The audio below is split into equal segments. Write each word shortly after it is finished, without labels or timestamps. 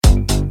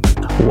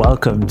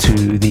Welcome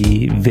to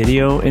the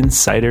Video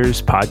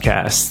Insiders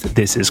podcast.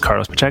 This is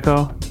Carlos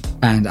Pacheco.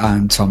 And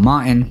I'm Tom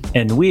Martin.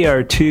 And we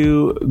are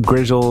two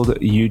grizzled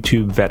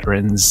YouTube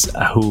veterans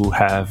who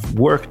have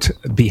worked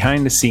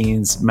behind the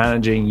scenes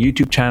managing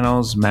YouTube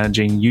channels,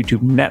 managing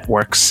YouTube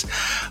networks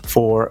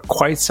for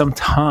quite some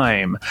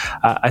time.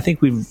 I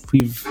think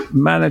we've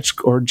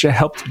managed or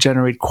helped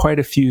generate quite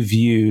a few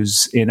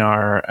views in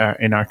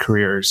our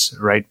careers,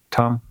 right,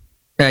 Tom?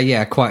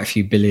 Yeah, quite a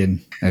few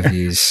billion of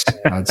views,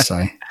 I'd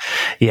say.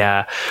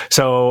 Yeah.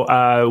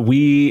 So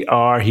we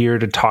are here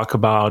to talk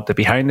about the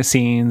behind the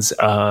scenes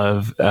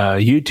of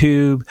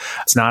YouTube.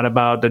 It's not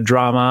about the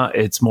drama.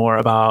 It's more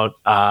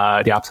about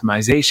the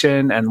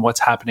optimization and what's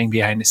happening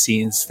behind the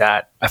scenes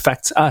that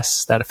affects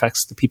us, that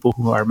affects the people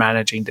who are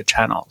managing the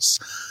channels.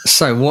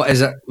 So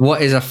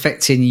what is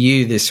affecting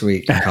you this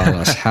week,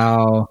 Carlos?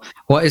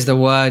 What is the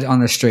word on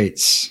the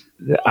streets?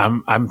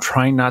 I'm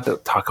trying not to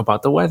talk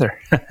about the weather.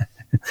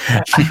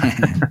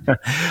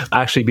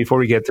 Actually, before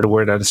we get to the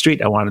word on the street,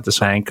 I wanted to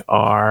thank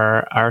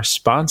our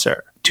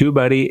sponsor.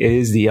 TubeBuddy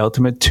is the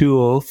ultimate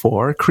tool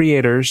for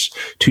creators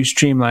to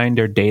streamline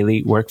their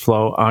daily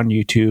workflow on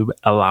YouTube,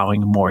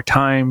 allowing more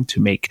time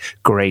to make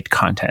great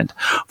content.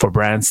 For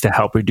brands to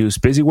help reduce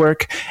busy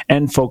work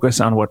and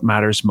focus on what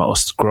matters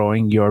most,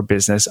 growing your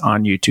business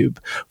on YouTube.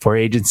 For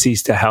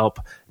agencies to help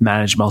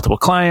manage multiple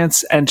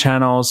clients and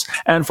channels,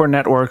 and for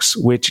networks,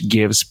 which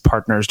gives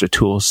partners the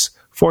tools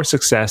for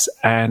success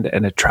and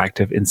an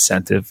attractive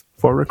incentive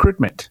for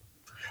recruitment.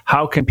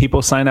 How can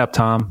people sign up,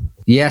 Tom?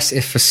 Yes,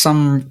 if for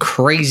some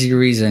crazy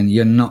reason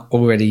you're not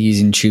already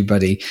using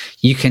TubeBuddy,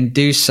 you can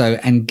do so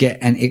and get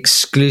an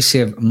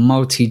exclusive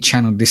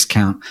multi-channel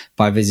discount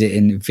by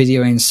visiting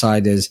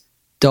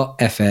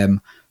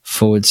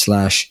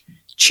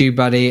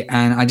videoinsiders.fm/TubeBuddy.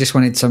 And I just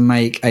wanted to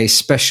make a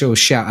special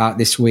shout out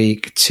this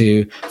week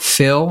to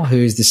Phil,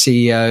 who's the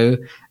CEO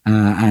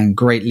and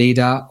great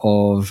leader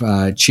of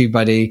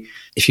TubeBuddy.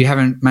 If you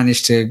haven't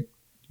managed to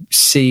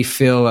see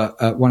Phil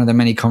at one of the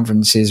many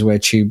conferences where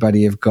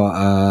TubeBuddy have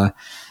got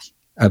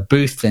a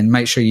booth, then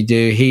make sure you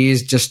do. He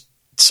is just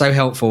so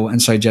helpful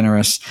and so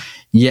generous.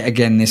 Yet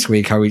again this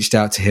week I reached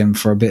out to him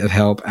for a bit of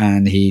help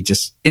and he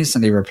just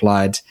instantly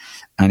replied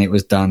and it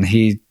was done.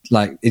 And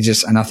I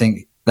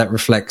think that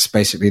reflects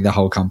basically the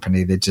whole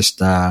company. They're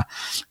just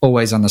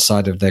always on the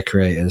side of their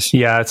creators.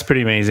 Yeah, it's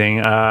pretty amazing.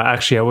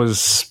 Actually, I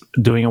was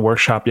doing a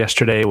workshop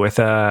yesterday with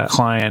a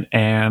client,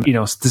 and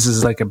this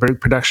is like a big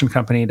production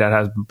company that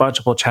has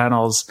multiple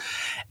channels,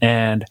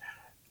 and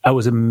I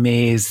was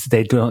amazed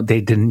they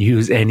didn't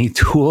use any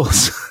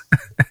tools.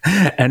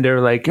 And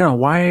they're like,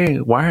 why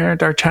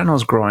aren't our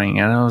channels growing?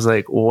 And I was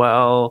like,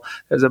 well,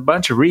 there's a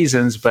bunch of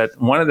reasons, but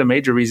one of the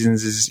major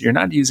reasons is you're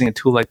not using a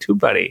tool like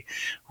TubeBuddy,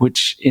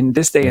 which in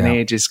this day and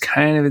age is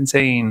kind of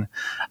insane.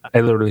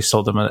 I literally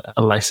sold them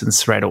a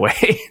license right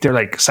away. They're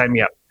like, sign me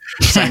up.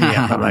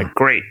 I'm like,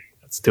 great,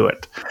 let's do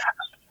it.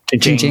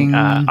 Ching.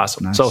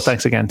 Awesome. Nice. So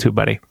thanks again,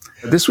 TubeBuddy.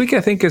 This week,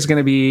 I think, is going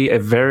to be a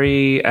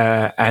very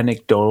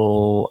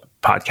anecdotal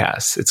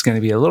podcast. It's going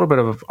to be a little bit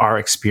of our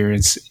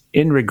experience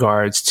in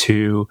regards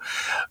to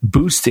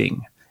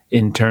boosting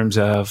in terms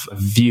of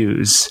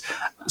views.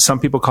 Some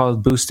people call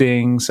it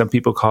boosting, some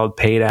people call it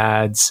paid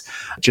ads,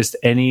 just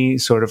any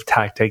sort of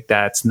tactic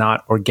that's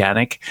not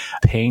organic,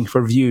 paying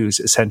for views,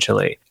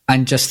 essentially.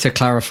 And just to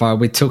clarify,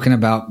 we're talking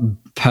about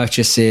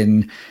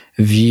purchasing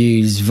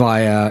views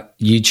via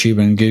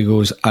YouTube and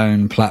Google's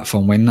own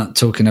platform. We're not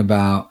talking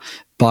about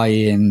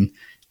buying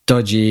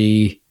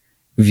dodgy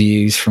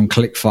views from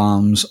click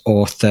farms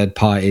or third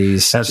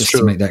parties. That's just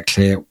true. To make that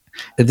clear.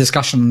 The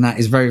discussion on that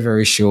is very,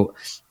 very short.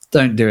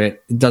 Don't do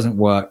it. It doesn't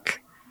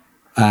work.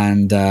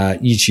 And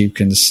YouTube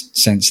can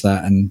sense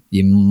that and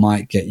you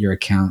might get your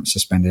account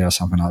suspended or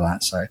something like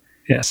that. So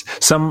yes,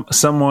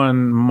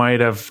 someone might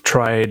have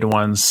tried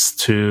once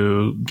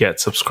to get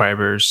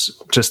subscribers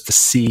just to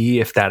see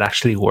if that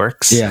actually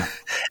works. Yeah,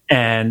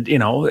 and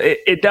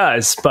it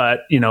does,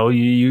 but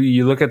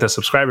you look at the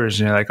subscribers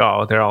and you're like,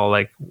 oh, they're all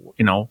like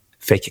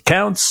fake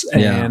accounts,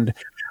 and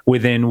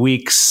within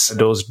weeks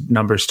those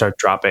numbers start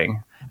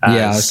dropping.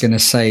 I was going to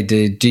say,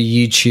 do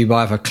YouTube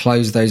either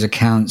close those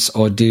accounts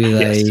or do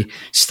they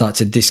start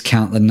to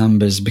discount the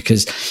numbers?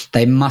 Because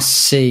they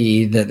must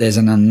see that there's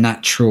an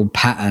unnatural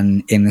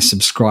pattern in the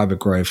subscriber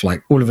growth.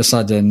 Like all of a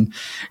sudden,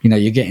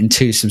 you're getting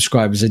 2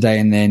 subscribers a day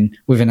and then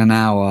within an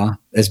hour,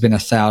 there's been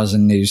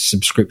 1,000 new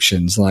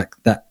subscriptions like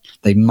that.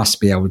 They must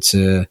be able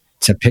to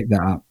pick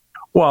that up.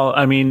 Well,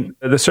 I mean,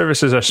 the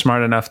services are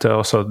smart enough to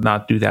also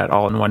not do that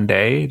all in one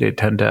day. They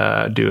tend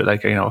to do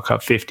like,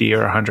 50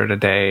 or 100 a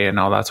day and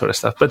all that sort of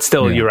stuff. But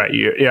still, You're right.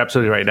 You're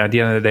absolutely right. At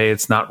the end of the day,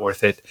 it's not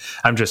worth it.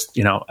 I'm just,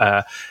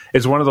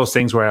 it's one of those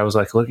things where I was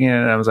like looking at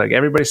it and I was like,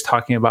 everybody's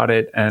talking about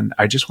it and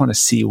I just want to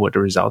see what the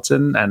results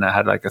in. And I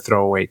had like a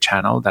throwaway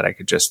channel that I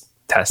could just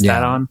test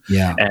that on.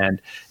 Yeah.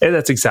 And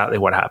that's exactly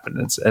what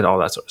happened and all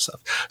that sort of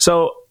stuff.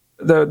 So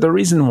The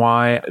reason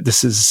why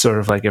this is sort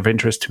of like of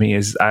interest to me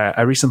is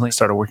I recently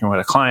started working with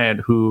a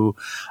client who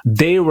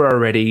they were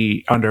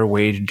already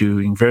underway to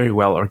doing very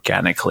well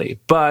organically,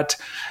 but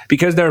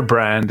because they're a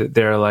brand,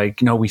 they're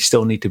like, we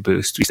still need to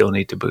boost. We still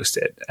need to boost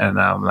it. And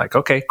I'm like,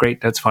 okay,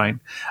 great, that's fine.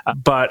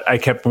 But I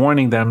kept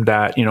warning them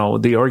that,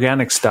 the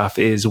organic stuff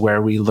is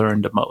where we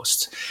learn the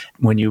most.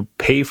 When you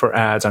pay for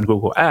ads on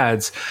Google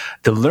Ads,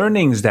 the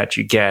learnings that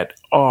you get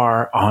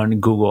are on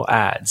Google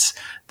Ads.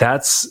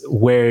 That's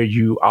where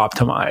you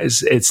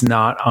optimize. It's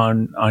not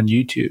on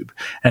YouTube.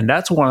 And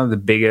that's one of the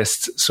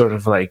biggest sort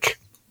of like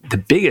the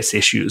biggest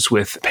issues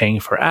with paying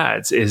for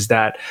ads is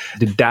that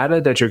the data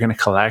that you're going to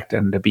collect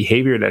and the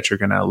behavior that you're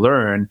going to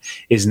learn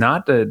is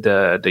not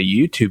the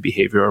YouTube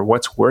behavior or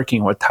what's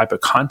working, what type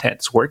of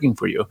content is working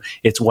for you.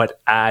 It's what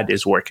ad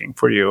is working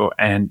for you.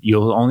 And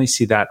you'll only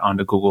see that on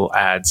the Google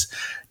Ads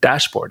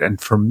dashboard.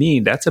 And for me,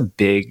 that's a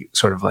big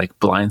sort of like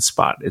blind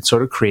spot. It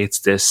sort of creates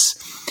this,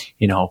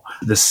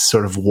 this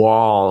sort of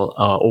wall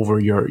over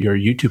your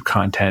YouTube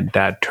content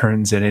that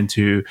turns it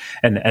into,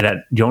 and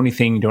that the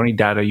only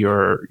data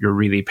you're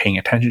really paying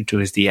attention to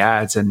is the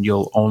ads, and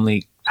you'll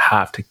only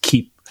have to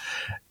keep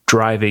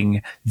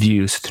driving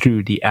views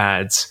through the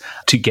ads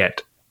to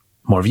get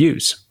more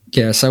views.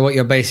 Yeah. So what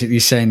you're basically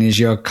saying is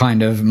you're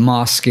kind of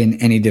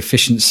masking any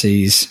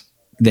deficiencies,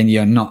 then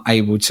you're not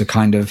able to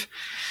kind of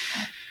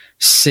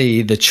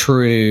see the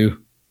true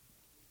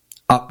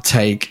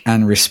uptake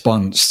and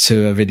response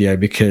to a video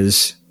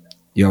because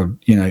you're,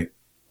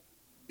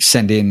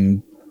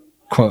 sending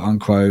quote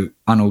unquote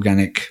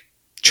unorganic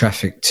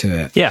traffic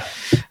to it. Yeah.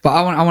 But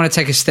I want to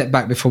take a step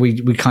back before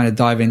we kind of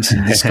dive into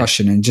the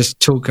discussion and just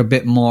talk a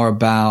bit more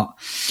about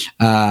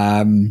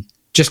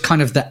just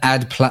kind of the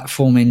ad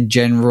platform in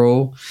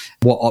general,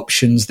 what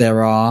options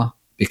there are,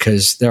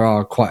 because there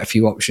are quite a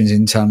few options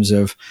in terms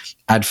of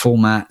ad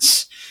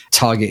formats,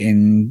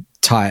 targeting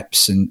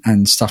types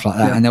and stuff like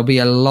that. Yeah. And there'll be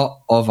a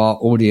lot of our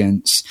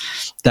audience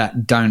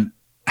that don't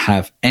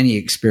have any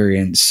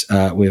experience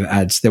with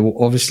ads. There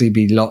will obviously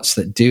be lots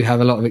that do have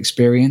a lot of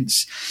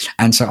experience.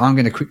 And so I'm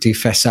going to quickly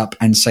fess up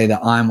and say that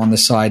I'm on the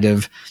side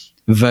of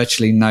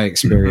virtually no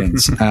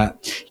experience.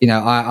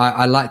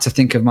 I like to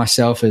think of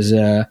myself as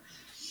an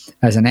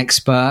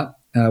expert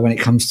when it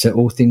comes to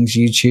all things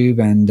YouTube.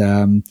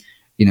 And,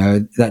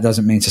 that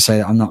doesn't mean to say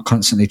that I'm not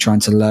constantly trying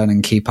to learn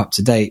and keep up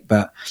to date,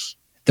 but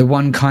the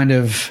one kind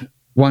of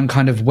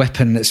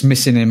weapon that's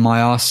missing in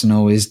my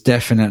arsenal is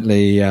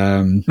definitely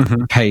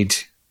paid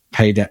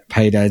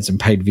ads and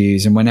paid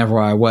views. And whenever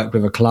I work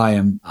with a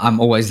client, I'm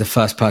always the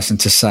first person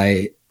to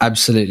say,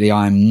 absolutely,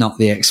 I'm not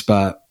the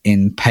expert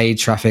in paid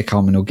traffic.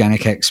 I'm an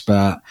organic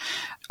expert.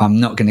 I'm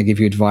not going to give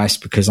you advice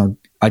because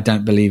I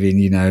don't believe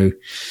in,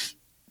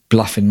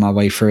 bluffing my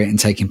way through it and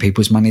taking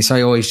people's money. So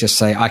I always just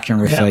say, I can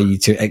refer you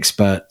to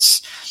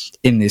experts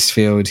in this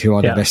field who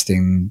are the best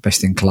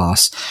in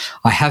class.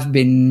 I have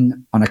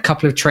been on a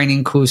couple of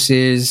training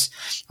courses.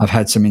 I've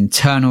had some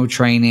internal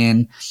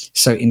training.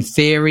 So in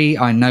theory,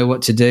 I know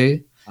what to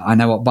do. I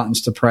know what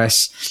buttons to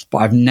press, but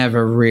I've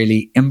never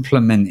really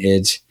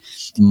implemented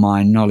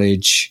my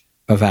knowledge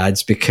of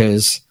ads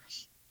because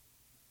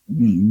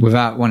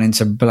without wanting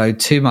to blow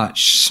too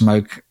much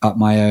smoke up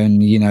my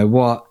own,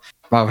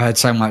 I've had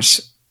so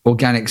much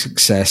organic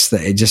success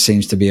that it just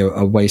seems to be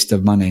a waste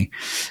of money.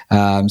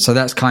 So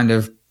that's kind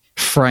of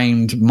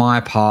framed my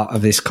part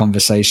of this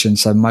conversation.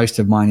 So most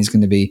of mine is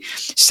going to be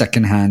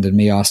secondhand and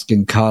me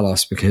asking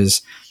Carlos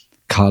because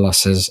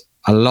Carlos has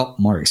a lot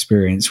more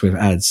experience with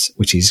ads,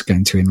 which he's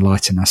going to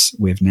enlighten us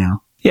with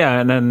now. Yeah,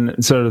 and then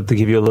sort of to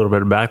give you a little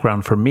bit of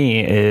background for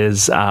me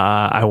is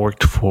I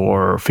worked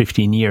for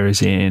 15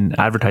 years in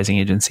advertising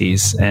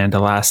agencies and the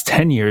last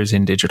 10 years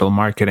in digital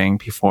marketing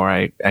before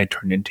I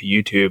turned into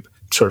YouTube.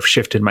 Sort of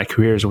shifted my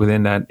careers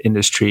within that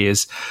industry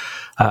is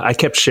I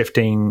kept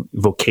shifting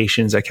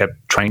vocations. I kept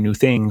trying new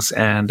things.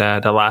 And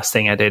the last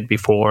thing I did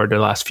before the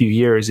last few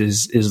years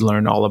is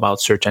learn all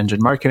about search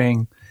engine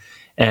marketing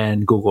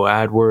and Google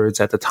AdWords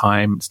at the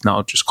time. It's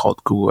now just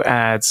called Google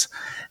Ads.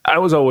 I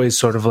was always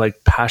sort of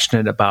like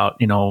passionate about,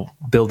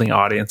 building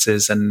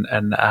audiences and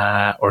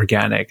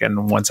organic.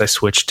 And once I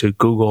switched to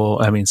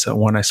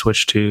when I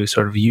switched to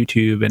sort of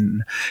YouTube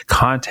and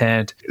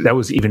content, that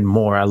was even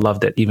more. I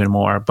loved it even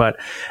more.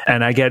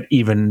 And I get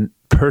even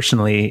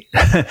personally,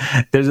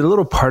 there's a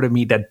little part of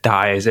me that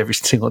dies every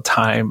single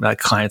time that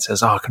client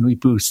says, "Oh, can we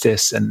boost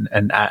this and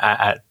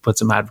put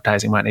some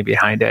advertising money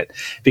behind it?"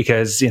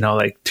 Because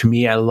to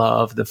me, I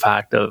love the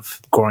fact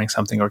of growing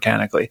something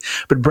organically.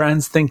 But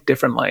brands think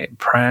differently.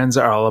 Brands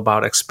are all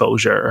about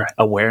exposure,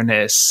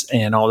 awareness,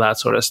 and all that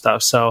sort of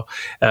stuff. So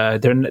they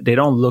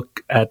don't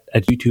look at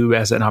YouTube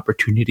as an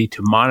opportunity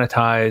to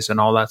monetize and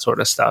all that sort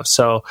of stuff.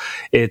 So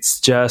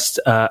it's just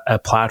a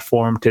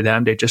platform to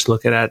them. They just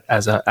look at it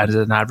as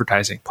an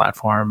advertising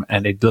platform,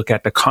 and they look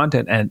at the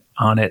content and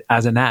on it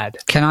as an ad.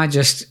 Can I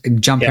just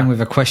jump in with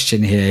a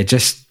question here?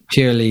 Just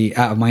purely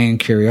out of my own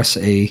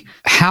curiosity,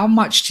 how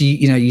much do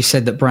you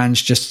said that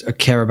brands just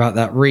care about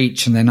that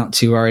reach and they're not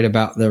too worried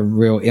about the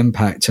real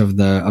impact of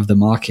the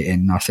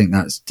marketing? I think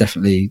that's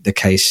definitely the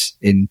case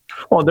in.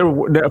 Well,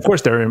 of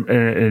course they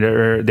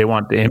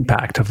want the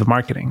impact of the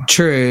marketing.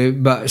 True,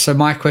 but so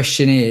my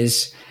question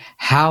is,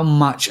 how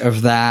much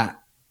of that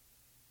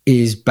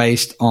is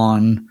based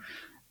on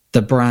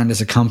the brand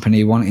as a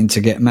company wanting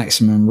to get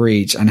maximum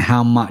reach, and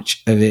how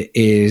much of it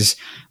is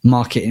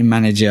marketing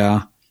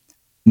manager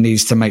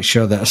needs to make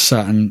sure that a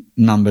certain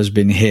number's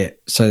been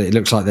hit so that it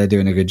looks like they're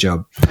doing a good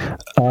job?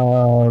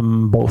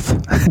 Both.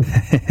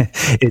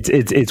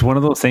 It's one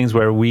of those things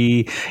where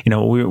we've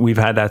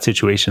had that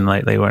situation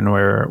lately when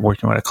we're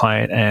working with a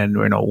client, and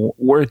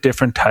we're a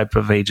different type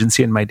of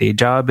agency. And my day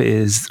job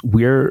is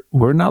we're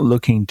not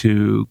looking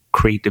to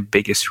create the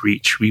biggest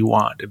reach. We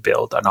want to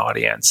build an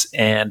audience,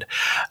 and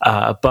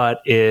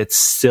but it's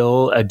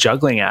still a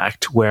juggling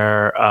act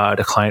where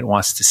the client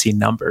wants to see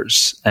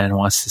numbers and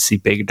wants to see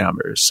big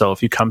numbers. So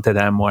if you come to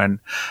them when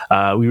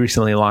we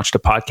recently launched a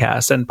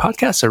podcast, and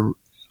podcasts are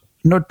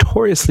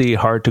notoriously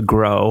hard to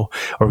grow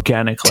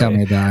organically. Tell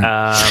me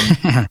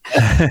that.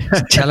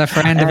 Tell a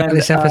friend about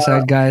this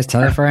episode, guys.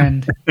 Tell a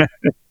friend.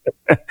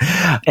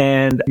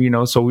 And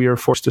so we were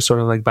forced to sort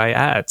of like buy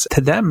ads.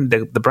 To them,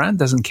 the brand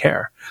doesn't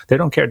care. They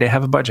don't care. They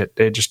have a budget.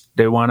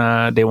 They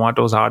want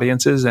those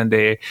audiences, and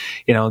they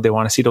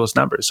want to see those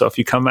numbers. So if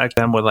you come back to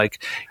them with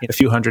like a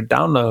few hundred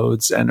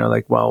downloads, and they're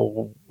like,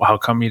 well, how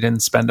come you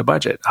didn't spend a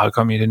budget? How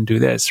come you didn't do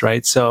this?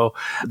 Right. So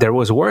there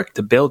was work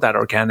to build that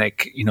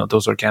organic,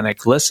 those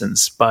organic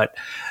listens, but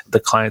the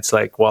client's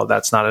like, well,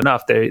 that's not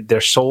enough.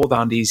 They're sold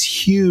on these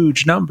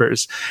huge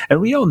numbers. And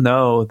we all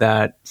know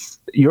that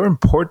your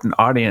important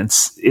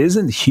audience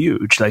isn't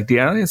huge. Like the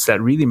audience that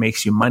really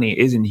makes you money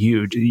isn't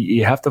huge.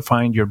 You have to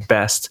find your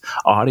best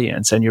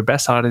audience, and your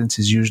best audience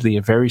is usually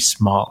a very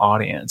small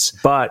audience.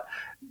 But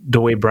the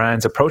way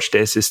brands approach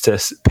this is to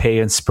pay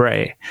and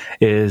spray,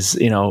 is,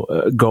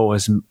 go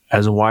as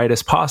wide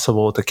as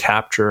possible to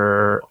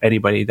capture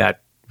anybody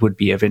that would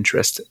be of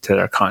interest to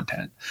their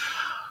content.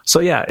 So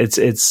yeah,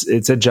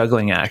 it's a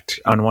juggling act.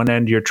 On one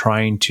end, you're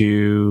trying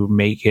to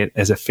make it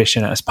as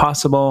efficient as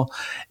possible,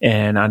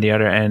 and on the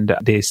other end,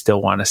 they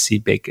still want to see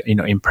big,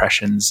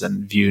 impressions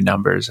and view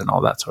numbers and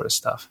all that sort of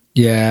stuff.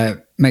 Yeah,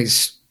 it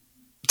makes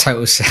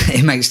total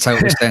sense.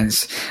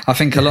 I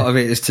think a lot of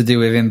it is to do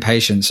with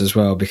impatience as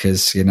well,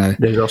 because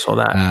there's also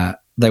that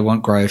they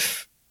want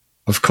growth.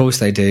 Of course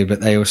they do,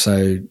 but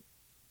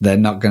they're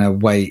not going to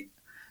wait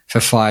for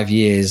 5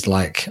 years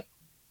like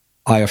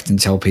I often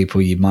tell people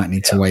you might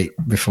need to wait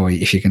before,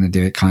 if you're going to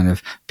do it kind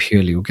of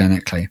purely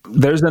organically.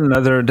 There's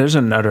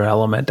another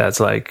element that's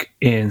like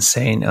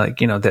insane. Like,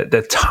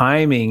 the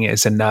timing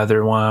is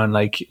another one.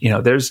 Like,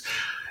 there's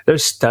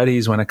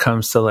studies when it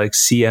comes to like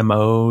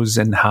CMOs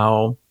and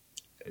how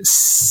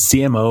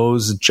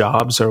CMOs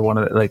jobs are one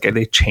of the, like,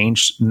 they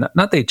change,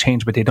 not they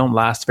change, but they don't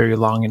last very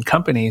long in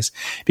companies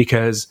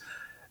because,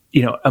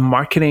 a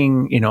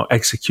marketing,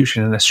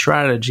 execution and a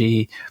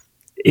strategy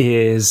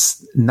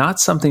is not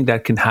something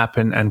that can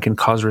happen and can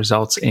cause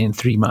results in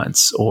 3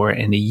 months or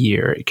in a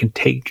year. It can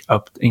take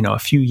up, a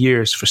few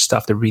years for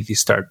stuff to really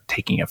start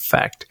taking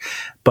effect.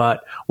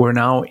 But we're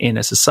now in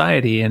a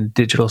society, in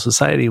digital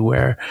society,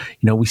 where,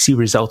 we see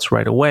results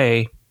right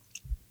away.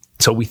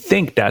 So we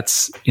think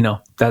that's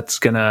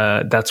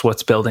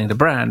what's building the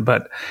brand,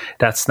 but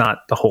that's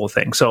not the whole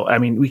thing. So,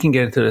 we can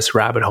get into this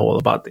rabbit hole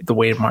about the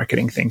way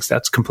marketing thinks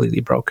that's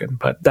completely broken,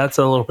 but that's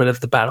a little bit of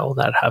the battle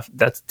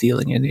that's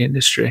dealing in the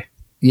industry.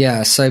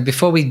 Yeah. So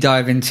before we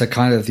dive into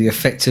kind of the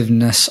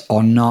effectiveness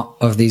or not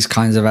of these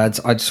kinds of ads,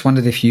 I just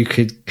wondered if you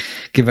could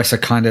give us a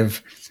kind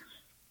of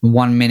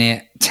 1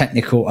 minute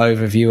technical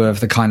overview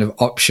of the kind of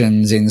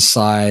options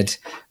inside,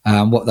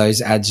 what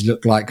those ads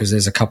look like, because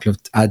there's a couple of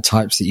ad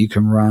types that you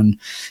can run.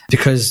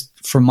 Because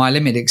from my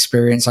limited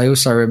experience, I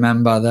also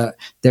remember that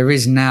there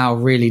is now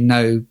really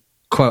no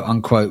quote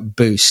unquote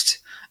boost,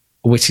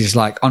 which is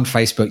like on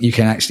Facebook, you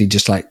can actually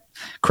just like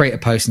create a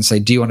post and say,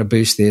 do you want to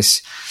boost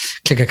this?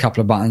 Click a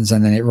couple of buttons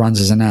and then it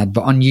runs as an ad.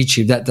 But on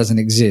YouTube, that doesn't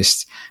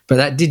exist. But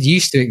that did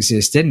used to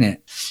exist, didn't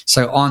it?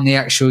 So on the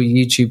actual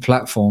YouTube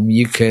platform,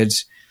 you could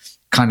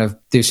kind of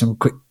do some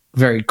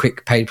very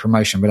quick paid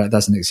promotion, but that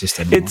doesn't exist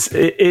anymore.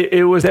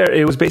 It was there.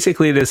 It was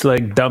basically this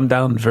like dumbed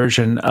down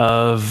version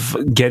of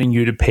getting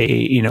you to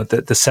pay,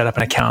 to set up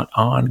an account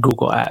on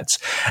Google Ads.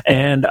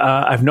 And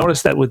I've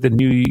noticed that with the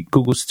new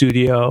Google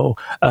Studio,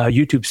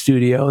 YouTube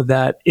Studio,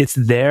 that it's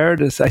there.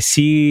 I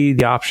see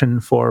the option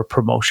for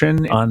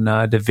promotion on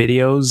the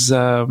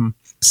videos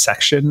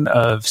section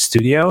of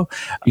Studio.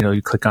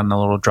 You click on the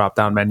little drop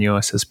down menu,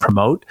 it says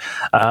promote.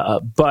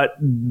 But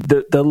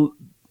the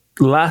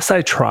last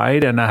I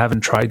tried, and I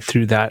haven't tried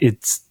through that,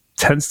 it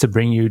tends to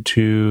bring you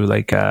to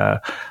like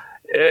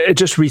it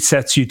just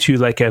resets you to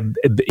like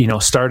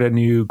start a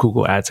new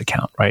Google Ads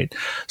account, right?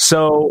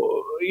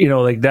 So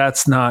like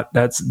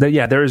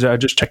there is, I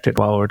just checked it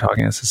while we're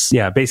talking. It says,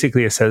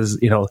 basically it says,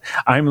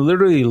 I'm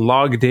literally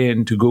logged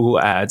in to Google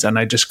Ads and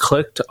I just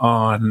clicked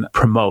on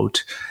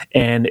promote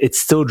and it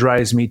still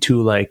drives me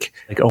to like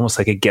almost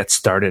like a get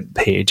started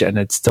page. And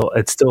it's still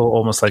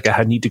almost like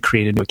I need to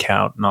create a new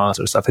account and all that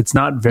sort of stuff. It's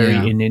not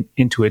very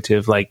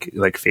intuitive like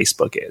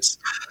Facebook is.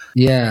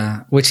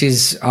 Yeah. Which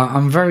is,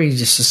 I'm very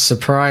just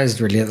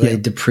surprised really that they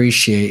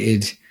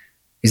depreciated.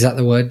 Is that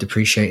the word,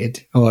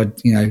 depreciated? Or,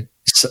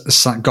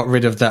 got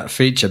rid of that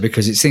feature,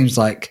 because it seems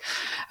like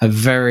a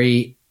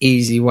very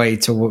easy way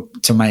to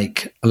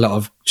make a lot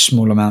of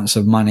small amounts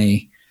of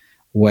money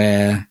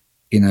where,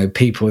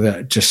 people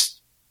that just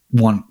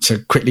want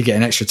to quickly get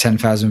an extra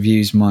 10,000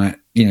 views might,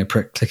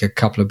 click a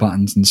couple of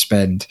buttons and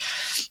spend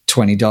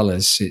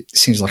 $20. It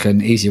seems like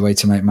an easy way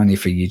to make money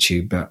for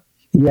YouTube, but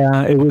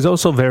yeah, it was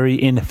also very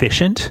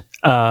inefficient.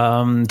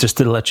 Just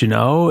to let you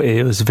know,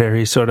 it was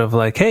very sort of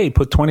like, hey,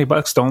 put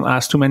 $20, don't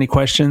ask too many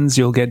questions,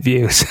 you'll get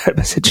views type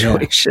of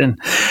situation.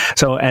 Yeah.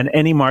 So, and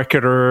any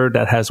marketer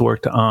that has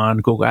worked on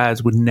Google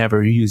Ads would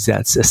never use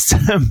that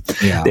system.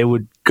 Yeah. They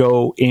would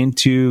go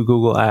into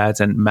Google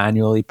Ads and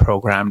manually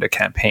program the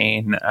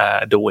campaign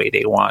the way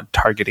they want,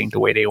 targeting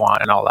the way they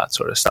want, and all that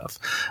sort of stuff.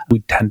 We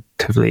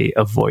tentatively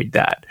avoid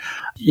that.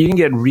 You can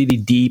get really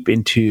deep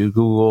into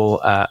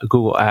Google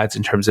Ads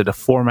in terms of the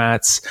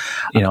formats,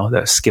 the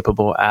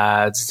skippable ads,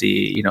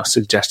 the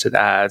suggested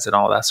ads, and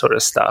all that sort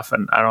of stuff.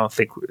 And I don't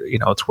think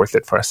it's worth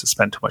it for us to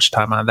spend too much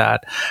time on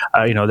that.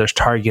 There's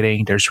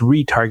targeting, there's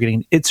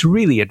retargeting. It's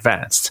really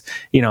advanced.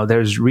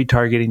 There's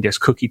retargeting, there's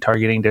cookie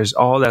targeting, there's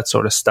all that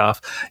sort of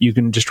stuff. You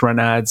can just run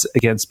ads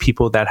against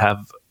people that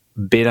have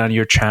been on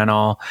your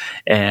channel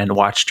and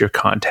watched your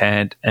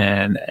content,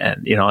 and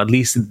at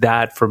least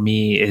that for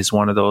me is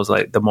one of those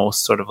like the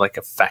most sort of like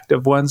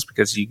effective ones,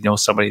 because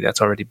somebody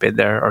that's already been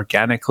there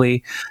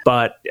organically.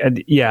 But at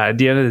the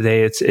end of the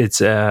day,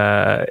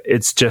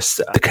 it's just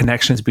the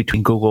connections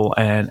between Google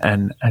and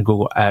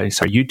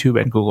YouTube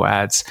and Google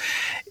Ads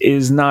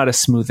is not as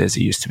smooth as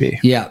it used to be.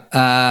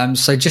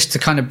 So just to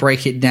kind of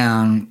break it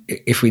down,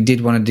 if we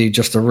did want to do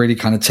just a really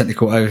kind of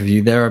technical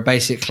overview, there are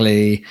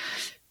basically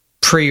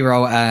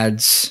pre-roll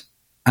ads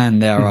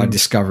and there are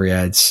discovery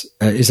ads.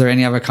 Is there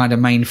any other kind of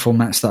main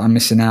formats that I'm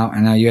missing out?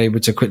 And are you able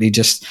to quickly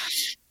just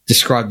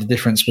describe the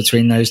difference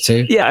between those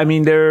two? Yeah, I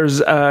mean, there's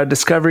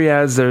discovery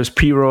ads, there's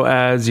pre-roll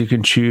ads. You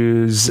can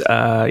choose,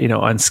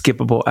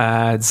 unskippable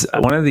ads.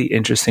 One of the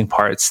interesting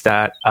parts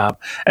that,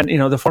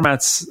 the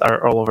formats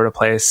are all over the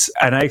place,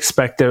 and I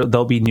expect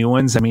there'll be new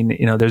ones. I mean,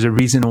 there's a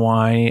reason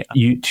why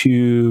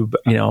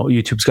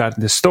YouTube's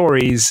gotten the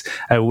stories.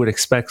 I would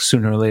expect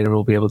sooner or later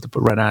we'll be able to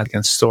run ads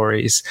against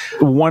stories.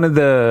 One of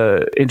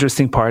the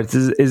interesting parts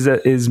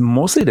is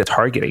mostly the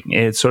targeting.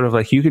 It's sort of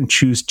like you can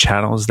choose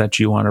channels that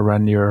you want to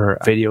run your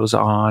videos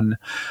on,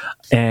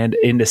 and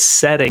in the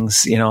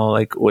settings,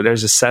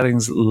 there's a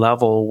settings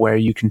level where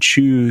you can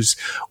choose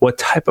what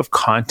type of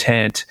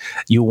content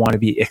you want to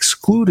be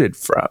excluded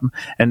from.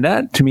 And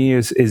that to me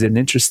is an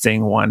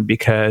interesting one,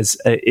 because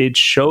it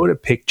showed a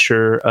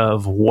picture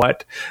of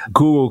what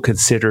Google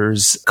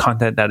considers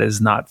content that is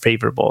not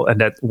favorable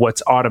and that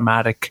what's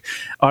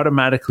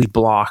automatically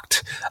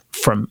blocked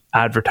from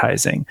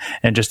advertising.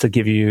 And just to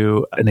give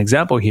you an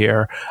example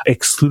here,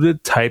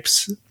 excluded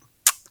types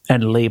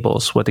and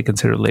labels, what they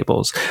consider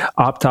labels,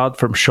 opt out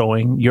from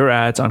showing your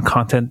ads on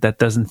content that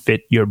doesn't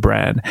fit your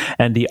brand.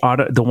 And the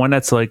one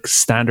that's like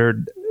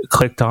standard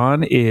clicked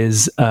on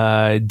is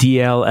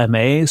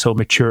DLMA, so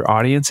mature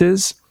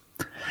audiences,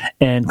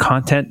 and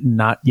content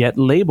not yet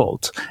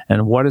labeled.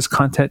 And what is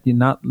content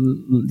not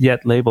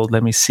yet labeled?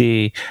 Let me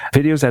see.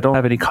 Videos that don't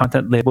have any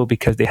content labeled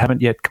because they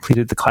haven't yet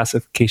completed the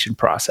classification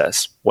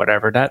process,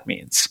 whatever that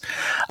means.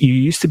 You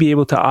used to be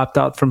able to opt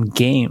out from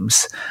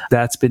games.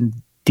 That's been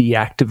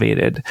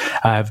deactivated.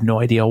 I have no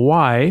idea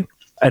why.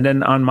 And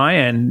then on my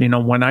end,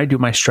 when I do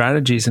my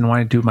strategies and when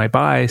I do my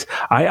buys,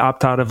 I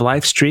opt out of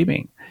live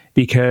streaming,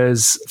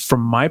 because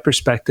from my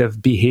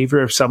perspective, behavior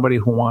of somebody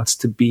who wants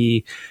to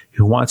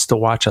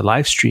watch a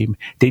live stream,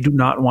 they do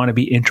not want to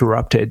be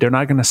interrupted. They're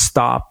not going to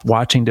stop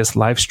watching this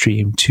live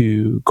stream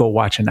to go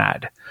watch an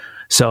ad.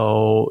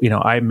 So,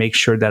 I make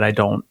sure that I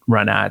don't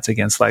run ads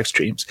against live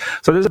streams.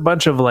 So there's a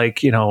bunch of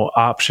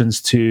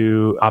options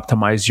to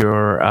optimize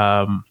your,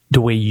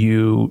 the way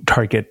you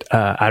target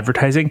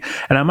advertising.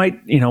 And I might,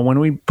 when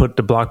we put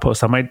the blog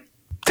post, I might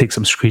take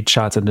some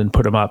screenshots and then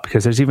put them up,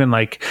 because there's even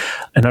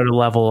another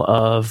level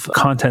of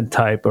content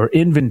type or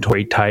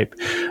inventory type.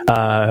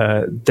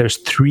 There's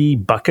 3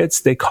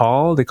 buckets they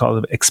call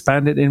them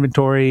expanded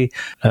inventory,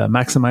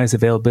 maximize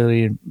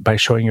availability by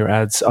showing your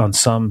ads on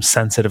some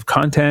sensitive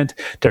content.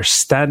 There's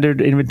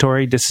standard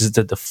inventory. This is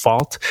the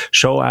default.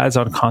 Show ads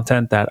on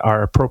content that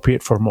are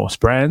appropriate for most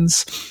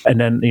brands.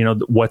 And then,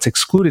 what's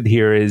excluded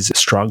here is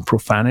strong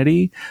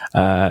profanity,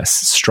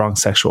 strong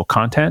sexual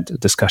content,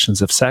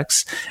 discussions of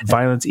sex,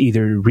 violence,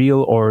 either very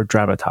real or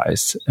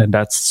dramatized. And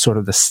that's sort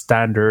of the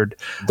standard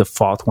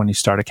default when you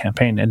start a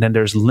campaign. And then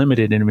there's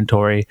limited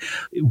inventory.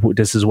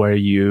 This is where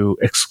you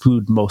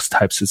exclude most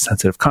types of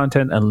sensitive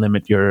content and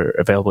limit your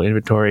available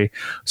inventory.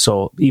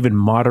 So even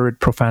moderate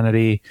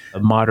profanity,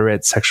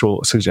 moderate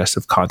sexual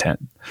suggestive content.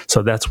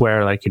 So that's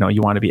where, like,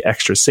 you want to be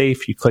extra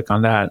safe. You click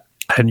on that,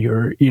 and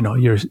you're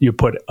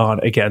put on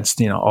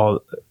against, all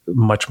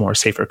much more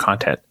safer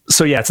content.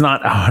 So yeah, it's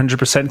not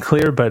 100%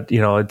 clear, but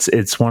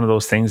it's one of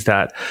those things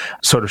that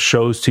sort of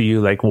shows to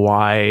you like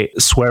why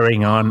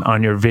swearing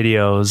on your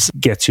videos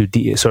gets you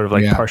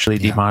partially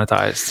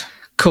demonetized.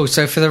 Cool.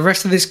 So for the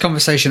rest of this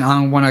conversation,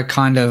 I want to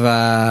kind of,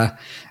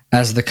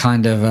 as the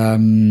kind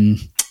of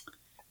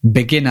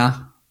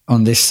beginner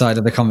on this side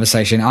of the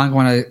conversation, I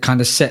want to kind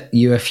of set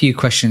you a few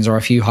questions or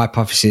a few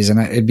hypotheses, and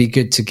it'd be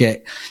good to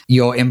get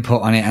your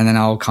input on it. And then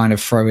I'll kind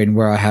of throw in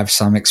where I have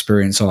some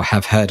experience or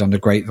have heard on the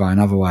grapevine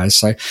otherwise.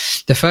 So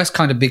the first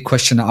kind of big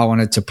question that I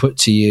wanted to put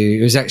to you,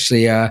 it was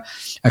actually a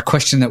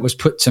question that was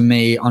put to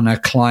me on a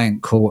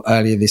client call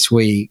earlier this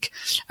week.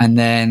 And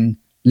then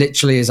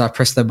literally as I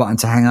pressed the button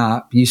to hang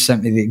up, you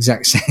sent me the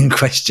exact same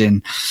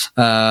question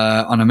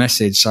on a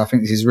message. So I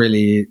think this is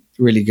really,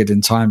 really good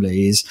and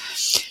timely. Is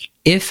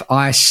if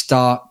I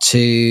start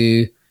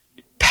to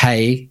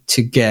pay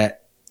to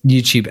get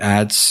YouTube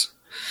ads,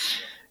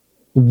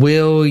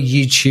 will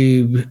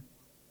YouTube,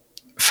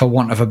 for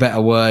want of a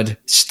better word,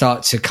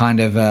 start to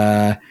kind of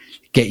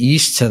get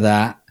used to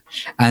that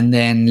and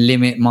then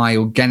limit my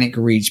organic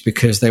reach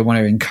because they want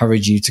to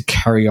encourage you to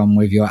carry on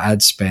with your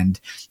ad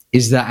spend?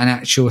 Is that an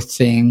actual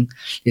thing?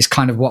 It's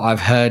kind of what I've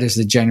heard as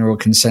the general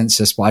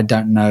consensus, but I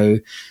don't know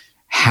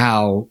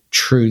how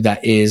true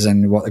that is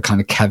and what the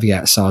kind of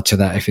caveats are to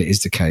that if it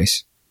is the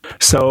case.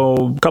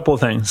 So a couple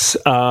of things.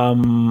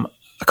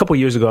 A couple of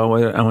years ago,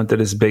 I went to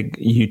this big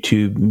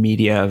YouTube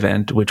media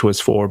event, which was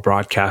for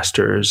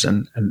broadcasters,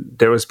 and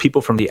there was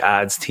people from the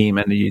ads team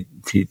and the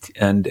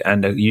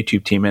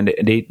YouTube team, and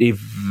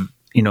they've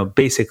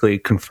basically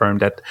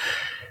confirmed that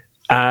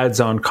ads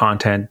on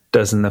content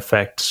doesn't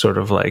affect sort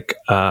of like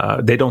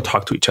they don't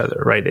talk to each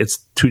other, right? It's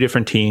two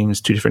different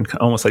teams,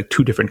 almost like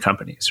two different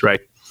companies, right?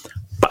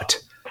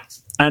 But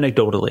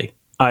anecdotally,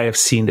 I have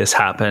seen this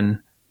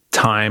happen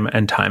time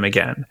and time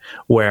again,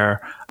 where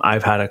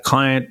I've had a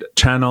client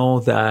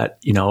channel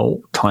that,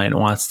 client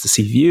wants to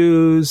see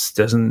views,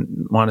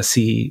 doesn't want to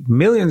see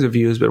millions of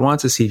views, but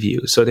wants to see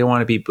views. So they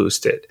want to be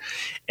boosted.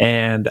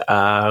 And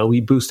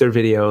we boost their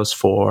videos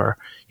for,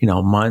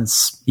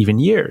 months, even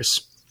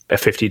years, a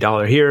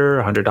 $50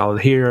 here, $100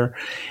 here.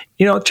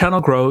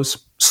 Channel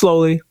grows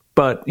slowly,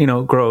 but,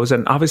 grows.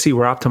 And obviously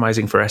we're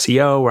optimizing for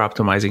SEO. We're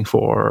optimizing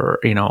for,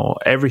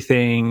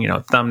 everything,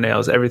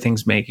 thumbnails,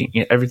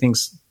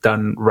 everything's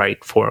done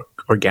right for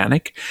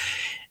organic.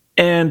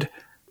 And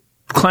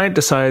client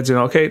decides,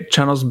 okay,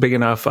 channel's big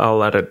enough, I'll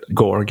let it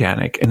go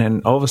organic. And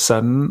then all of a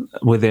sudden,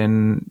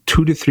 within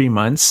 2 to 3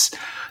 months,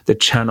 the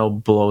channel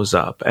blows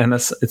up. And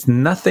it's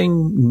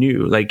nothing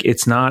new. Like,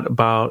 it's not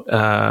about,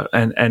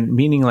 and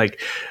meaning like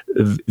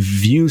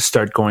views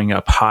start going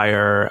up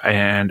higher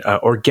and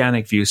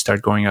organic views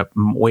start going up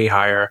way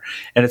higher.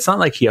 And it's not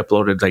like he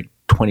uploaded like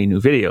 20 new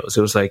videos.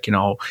 It was like, he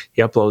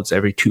uploads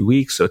every 2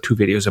 weeks, so 2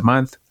 videos a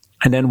month.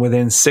 And then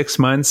within 6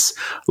 months,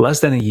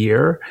 less than a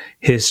year,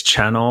 his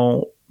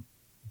channel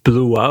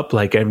blew up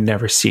like I've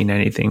never seen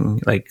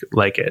anything like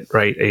it,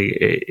 right?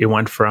 It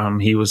went from,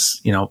 he was,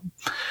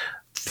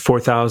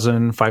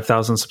 4,000,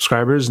 5,000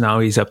 subscribers.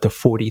 Now he's up to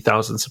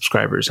 40,000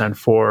 subscribers. And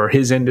for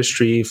his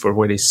industry, for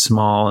what he's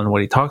small and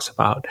what he talks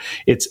about,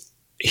 it's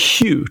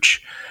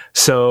huge.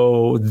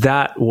 So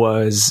that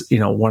was,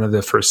 one of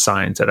the first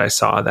signs that I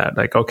saw that,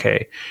 like,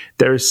 okay,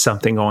 there's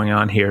something going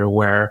on here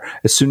where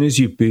as soon as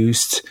you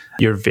boost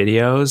your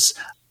videos,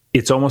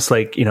 it's almost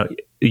like,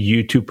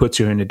 YouTube puts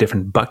you in a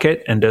different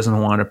bucket and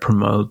doesn't want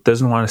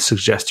to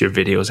suggest your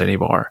videos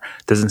anymore,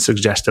 doesn't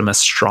suggest them as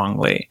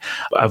strongly.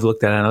 I've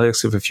looked at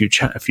analytics of a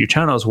few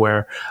channels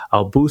where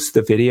I'll boost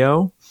the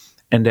video,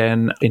 and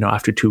then,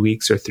 after 2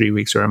 weeks or 3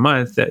 weeks or a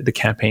month, the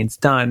campaign's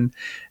done,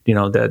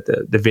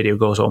 the video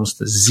goes almost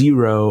to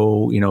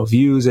 0,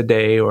 views a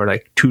day, or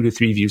like 2 to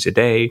 3 views a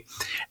day.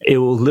 It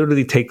will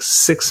literally take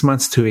 6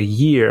 months to a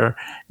year.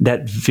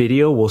 That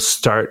video will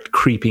start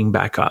creeping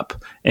back up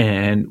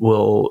and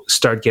will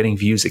start getting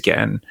views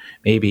again.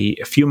 Maybe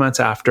a few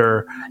months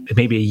after,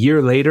 maybe a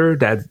year later,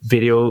 that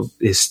video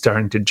is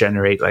starting to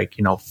generate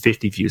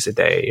 50 views a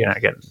day. And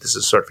again, this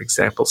is sort of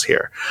examples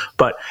here,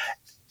 but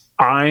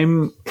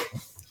I'm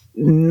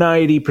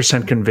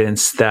 90%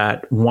 convinced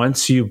that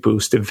once you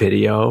boost a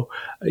video,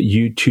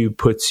 YouTube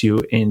puts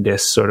you in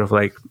this sort of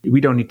like, we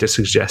don't need to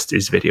suggest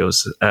these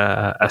videos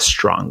as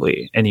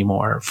strongly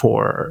anymore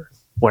for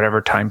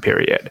whatever time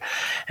period.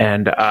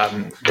 And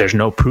there's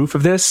no proof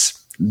of this.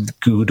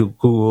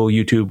 Google,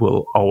 YouTube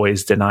will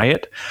always deny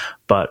it,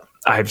 but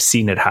I've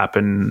seen it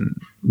happen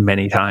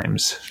many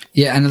times.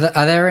 Yeah, and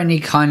are there any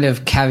kind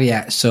of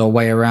caveats or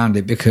way around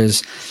it?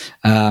 Because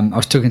I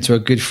was talking to a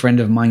good friend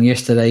of mine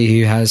yesterday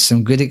who has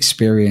some good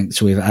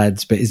experience with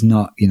ads, but is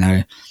not,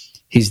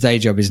 his day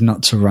job is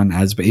not to run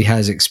ads, but he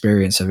has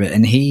experience of it.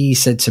 And he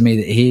said to me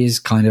that his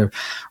kind of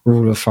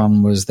rule of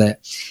thumb was that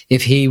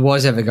if he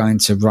was ever going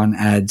to run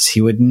ads,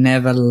 he would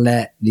never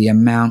let the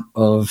amount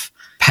of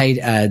paid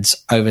ads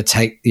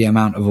overtake the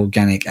amount of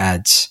organic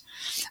ads.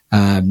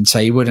 So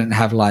he wouldn't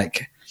have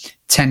like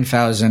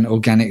 10,000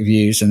 organic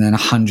views and then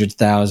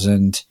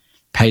 100,000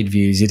 paid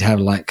views. He'd have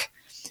like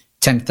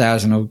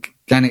 10,000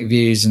 organic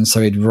views, and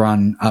so he'd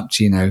run up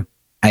to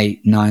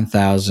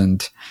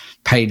 8,000-9,000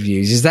 paid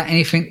views. Is that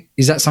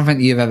something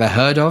that you've ever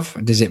heard of?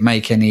 Does it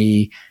make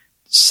any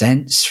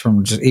sense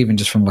from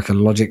just from like a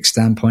logic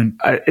standpoint?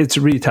 It's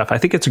really tough. I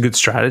think it's a good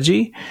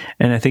strategy,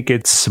 and I think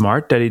it's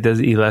smart that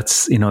he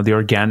lets the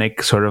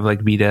organic sort of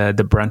like be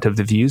the brunt of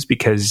the views,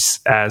 because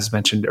as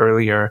mentioned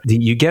earlier,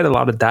 you get a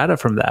lot of data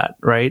from that,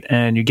 right?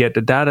 And you get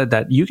the data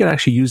that you can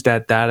actually use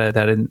that data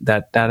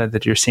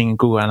that you're seeing in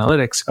Google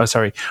Analytics,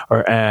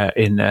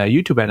 in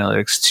YouTube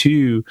Analytics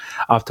to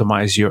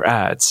optimize your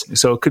ads.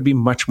 So it could be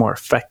much more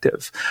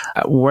effective.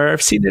 Where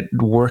I've seen it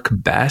work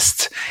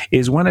best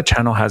is when a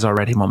channel has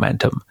already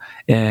momentum.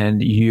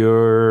 And you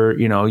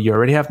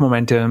already have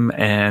momentum,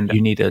 and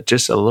you need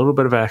just a little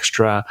bit of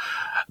extra.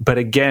 But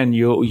again,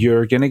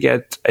 you're going to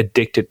get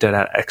addicted to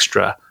that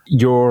extra.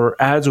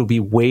 Your ads will be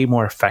way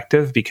more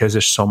effective because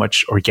there's so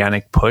much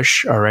organic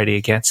push already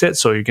against it.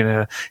 So you're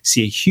going to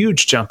see a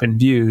huge jump in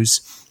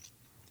views.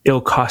 It'll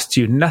cost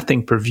you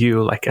nothing per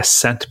view, like a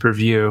cent per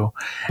view.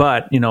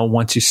 But,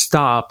 once you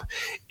stop,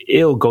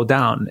 it'll go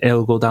down.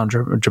 It'll go down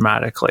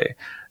dramatically.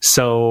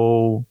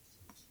 So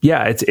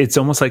yeah, it's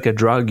almost like a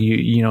drug.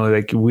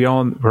 Like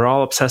we're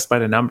all obsessed by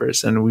the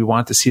numbers, and we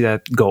want to see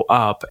that go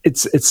up.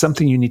 It's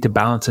something you need to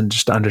balance and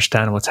just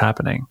understand what's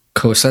happening.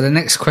 Cool. So the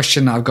next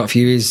question that I've got for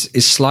you is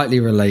slightly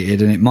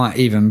related, and it might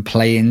even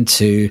play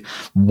into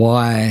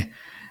why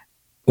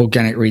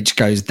organic reach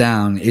goes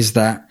down. Is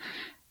that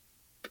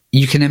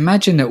you can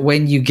imagine that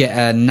when you get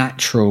a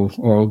natural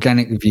or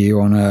organic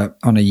view on a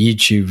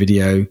YouTube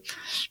video,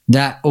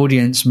 that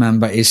audience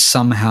member is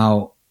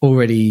somehow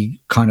already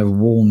kind of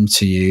warm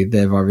to you.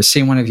 They've either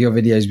seen one of your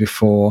videos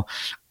before,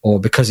 or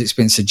because it's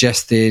been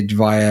suggested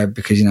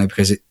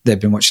because they've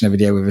been watching a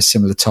video with a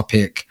similar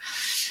topic.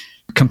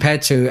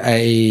 Compared to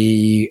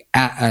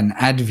an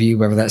ad view,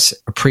 whether that's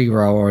a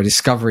pre-roll or a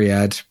discovery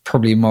ad,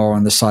 probably more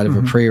on the side of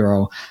a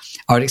pre-roll,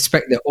 I would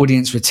expect that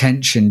audience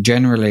retention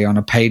generally on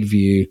a paid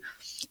view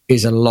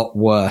is a lot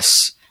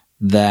worse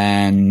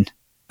than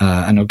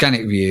an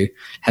organic view.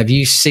 Have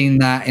you seen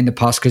that in the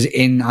past? Because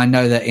I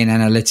know that in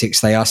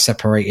analytics they are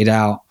separated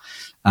out.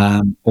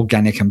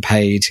 Organic and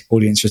paid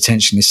audience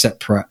retention is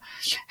separate.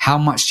 How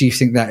much do you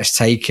think that is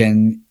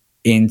taken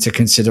into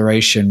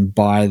consideration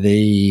by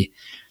the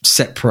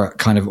separate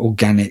kind of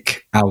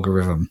organic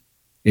algorithm?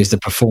 Is the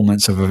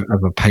performance of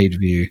a paid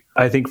view?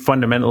 I think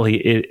fundamentally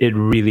it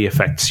really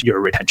affects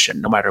your retention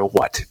no matter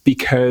what,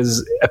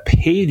 because a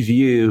paid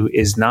view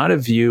is not a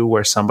view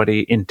where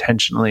somebody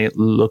intentionally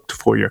looked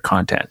for your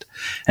content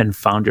and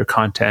found your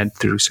content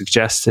through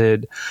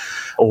suggested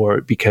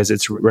or because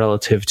it's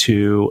relative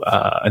to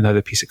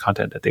another piece of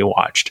content that they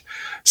watched.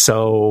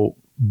 So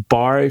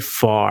by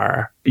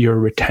far, your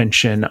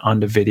retention on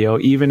the video,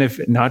 even if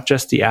not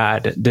just the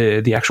ad,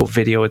 the actual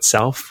video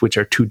itself, which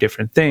are two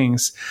different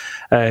things,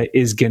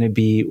 is going to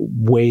be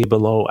way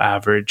below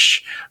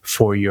average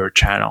for your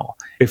channel.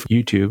 If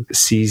YouTube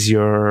sees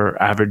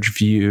your average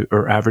view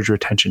or average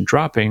retention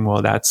dropping,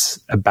 well, that's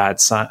a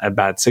bad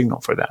signal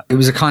for that. It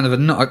was a kind of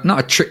not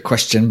a trick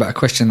question, but a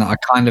question that I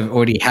kind of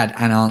already had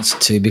an answer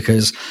to,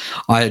 because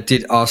I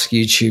did ask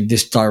YouTube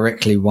this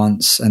directly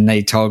once, and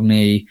they told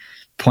me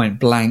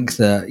point blank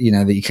that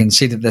that you can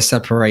see that they're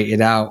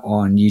separated out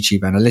on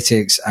YouTube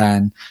Analytics,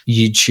 and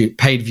YouTube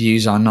paid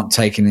views are not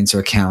taken into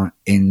account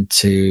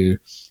into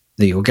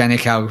the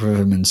organic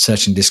algorithm and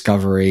search and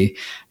discovery.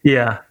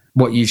 Yeah,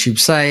 what YouTube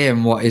say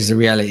and what is the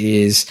reality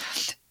is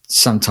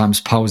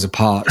sometimes poles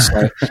apart.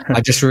 So I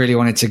just really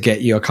wanted to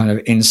get your kind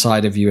of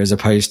inside of you as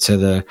opposed to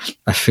the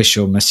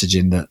official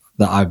messaging that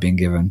I've been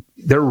given.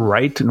 They're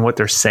right in what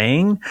they're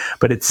saying,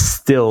 but it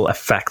still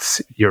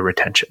affects your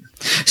retention.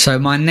 So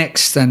my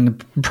next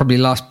and probably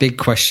last big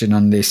question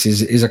on this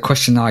is a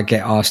question that I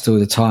get asked all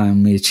the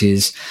time, which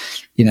is,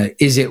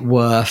 is it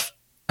worth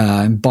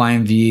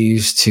buying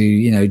views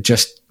to,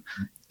 just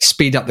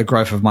speed up the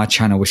growth of my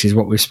channel, which is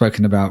what we've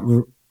spoken about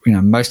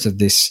most of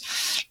this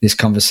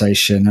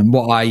conversation. And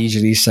what I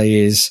usually say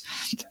is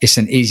it's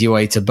an easy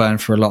way to burn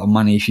for a lot of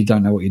money if you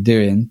don't know what you're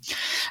doing.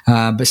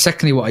 But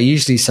secondly, what I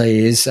usually say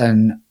is,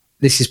 and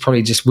this is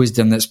probably just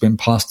wisdom that's been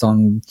passed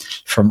on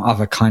from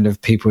other kind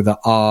of people that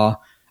are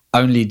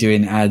only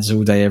doing ads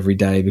all day, every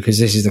day, because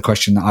this is the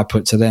question that I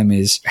put to them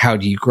is, how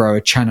do you grow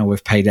a channel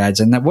with paid ads?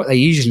 And that what they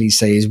usually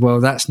say is,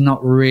 well, that's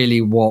not really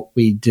what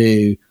we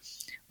do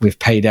with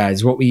paid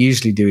ads. What we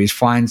usually do is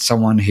find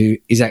someone who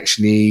is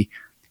actually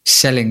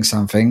selling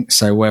something.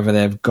 So whether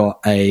they've got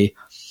a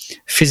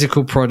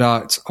physical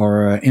product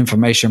or an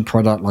information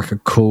product like a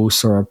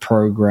course or a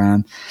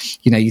program,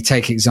 you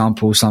take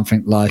example,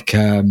 something like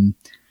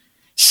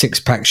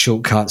six-pack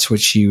shortcuts,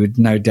 which you would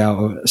no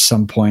doubt at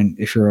some point,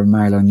 if you're a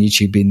male on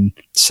YouTube, been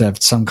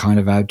served some kind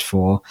of ad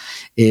for,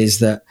 is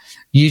that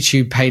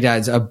YouTube paid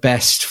ads are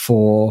best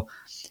for,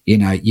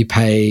 you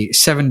pay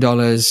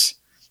 $7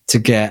 to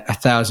get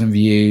 1,000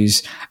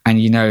 views, and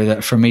you know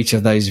that from each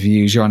of those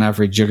views, on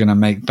average, you're going to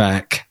make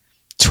back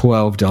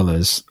 $12.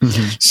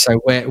 Mm-hmm. So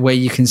where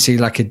you can see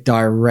like a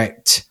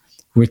direct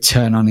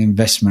return on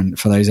investment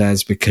for those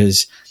ads,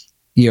 because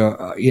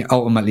you're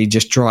ultimately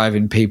just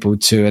driving people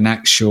to an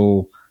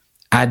actual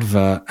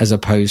advert as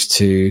opposed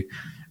to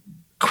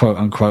quote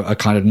unquote a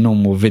kind of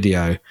normal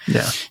video.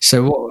 Yeah.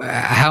 So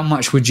how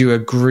much would you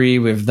agree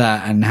with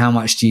that, and how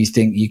much do you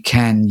think you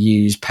can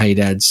use paid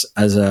ads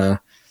as a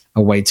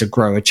way to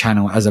grow a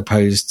channel as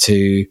opposed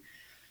to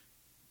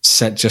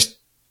just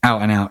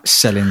out and out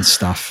selling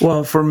stuff?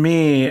 Well, for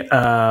me,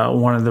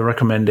 one of the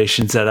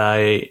recommendations that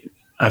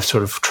I've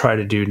sort of tried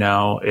to do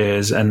now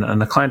is,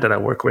 and the client that I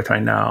work with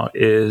right now,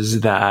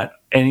 is that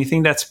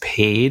anything that's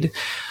paid,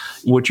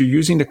 what you're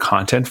using the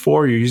content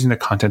for, you're using the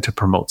content to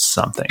promote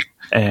something.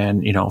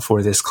 And,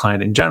 for this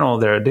client in general,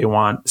 they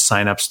want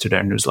signups to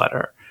their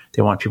newsletter.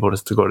 They want people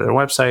to go to their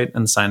website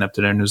and sign up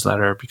to their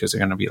newsletter because they're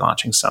going to be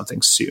launching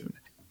something soon.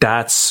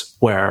 That's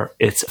where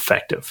it's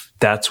effective.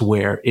 That's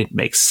where it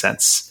makes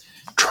sense.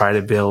 Try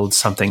to build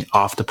something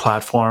off the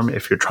platform.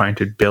 If you're trying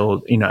to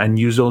build, and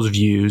use those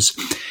views,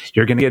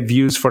 you're going to get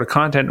views for the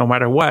content no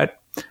matter what.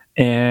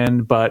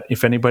 But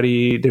if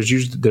anybody,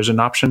 there's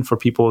an option for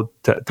people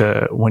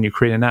to when you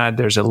create an ad,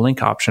 there's a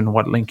link option,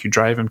 what link you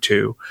drive them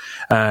to.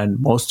 And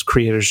most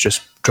creators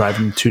just drive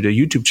them to the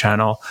YouTube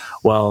channel.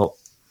 Well,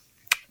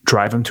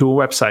 drive them to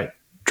a website,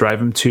 drive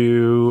them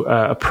to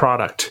a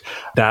product.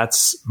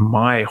 That's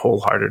my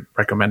wholehearted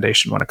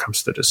recommendation when it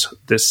comes to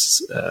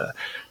this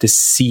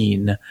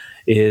scene.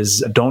 Is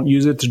don't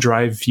use it to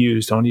drive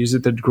views. Don't use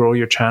it to grow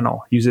your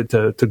channel. Use it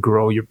to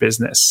grow your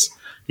business.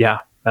 Yeah,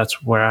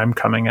 that's where I'm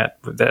coming at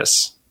with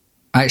this.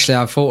 Actually,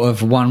 I thought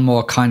of one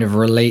more kind of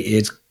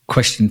related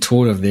question to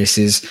all of this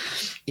is,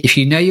 if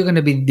you know you're going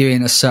to be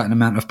doing a certain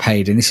amount of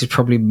paid, and this is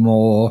probably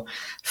more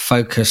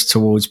focused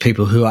towards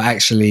people who are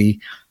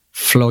actually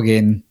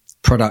flogging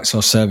products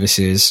or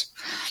services,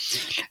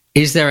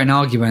 is there an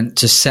argument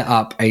to set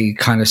up a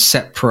kind of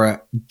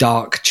separate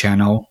dark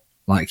channel,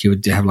 like you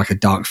would have like a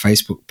dark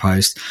Facebook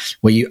post,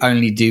 where you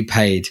only do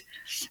paid,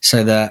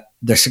 so that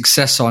the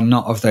success or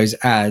not of those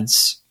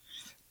ads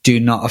do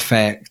not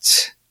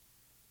affect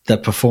the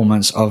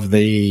performance of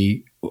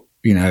the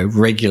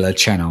regular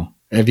channel?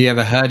 Have you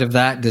ever heard of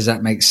that? Does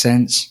that make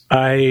sense?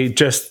 I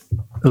just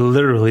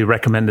literally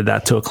recommended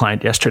that to a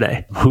client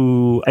yesterday,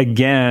 who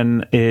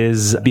again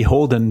is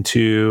beholden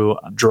to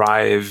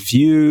drive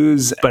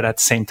views, but at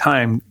the same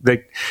time,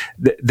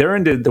 they're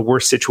in the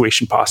worst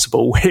situation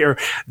possible, where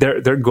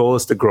their goal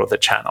is to grow the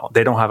channel.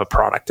 They don't have a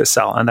product to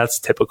sell, and that's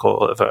typical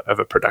of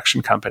a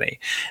production company.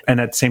 And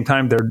at the same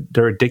time,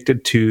 they're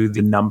addicted to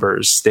the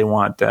numbers. They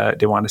want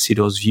to see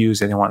those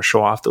views, and they want to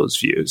show off those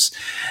views.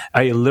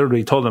 I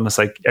literally told them, it's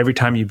like every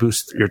time you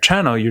boost your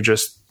channel, you're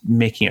just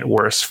making it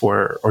worse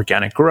for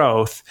organic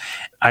growth.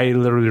 I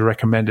literally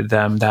recommended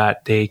them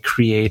that they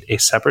create a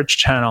separate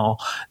channel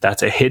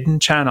that's a hidden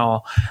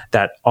channel,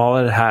 that all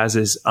it has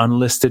is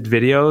unlisted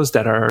videos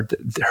that are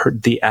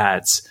the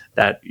ads,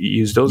 that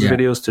use those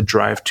videos to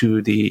drive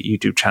to the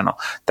YouTube channel.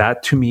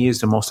 That to me is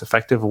the most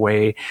effective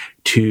way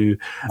to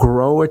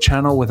grow a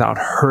channel without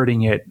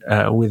hurting it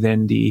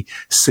within the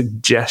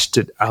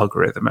suggested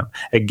algorithm.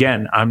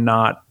 Again, I'm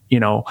not,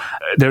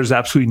 there's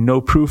absolutely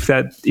no proof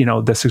that,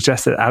 the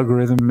suggested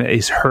algorithm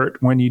is hurt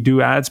when you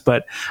do ads,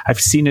 but I've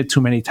seen it too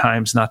many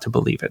times not to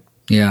believe it.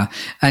 Yeah.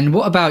 And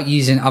what about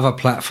using other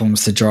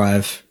platforms to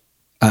drive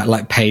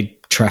like paid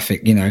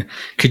traffic?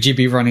 Could you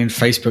be running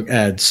Facebook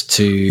ads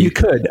to? You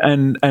could,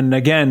 and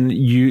again,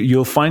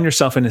 you'll find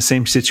yourself in the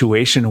same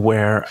situation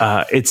where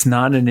it's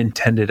not an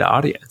intended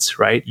audience,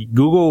 right?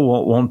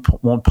 Google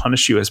won't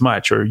punish you as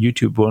much, or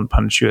YouTube won't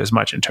punish you as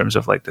much in terms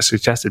of like the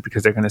suggested,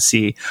 because they're going to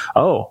see,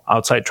 oh,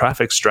 outside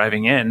traffic's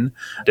driving in,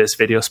 this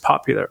video is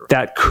popular.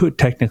 That could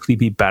technically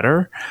be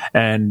better,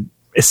 and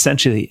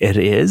essentially it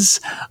is,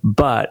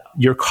 but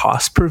your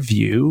cost per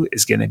view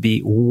is going to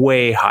be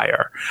way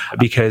higher,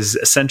 because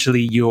essentially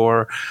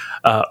your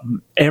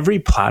every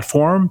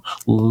platform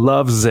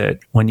loves it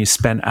when you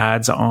spend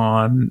ads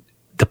on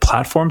the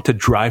platform to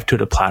drive to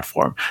the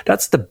platform.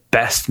 That's the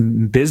best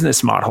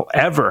business model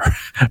ever,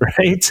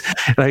 right?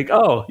 Like,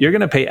 oh, you're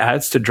going to pay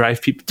ads to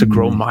drive people to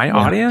grow my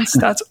audience?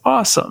 That's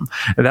awesome.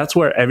 And that's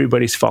where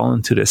everybody's fallen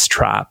into this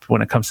trap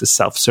when it comes to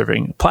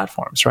self-serving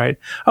platforms, right?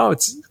 Oh,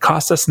 it's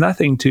cost us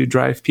nothing to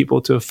drive people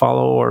to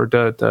follow or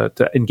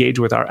to engage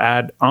with our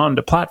ad on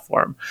the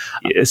platform.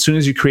 As soon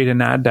as you create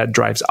an ad that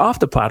drives off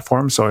the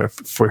platform, so if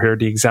for here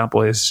the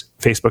example is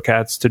Facebook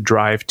ads to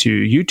drive to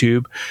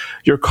YouTube,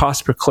 your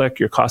cost per click,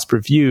 your cost per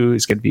view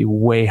is going to be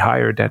way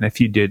higher than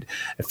if you did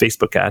a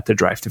Facebook ad to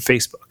drive to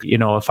Facebook. You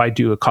know, if I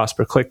do a cost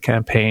per click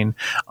campaign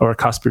or a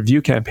cost per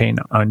view campaign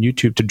on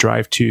YouTube to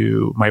drive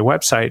to my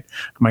website,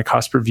 my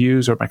cost per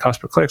views or my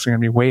cost per clicks are going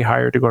to be way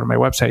higher to go to my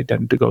website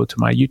than to go to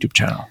my YouTube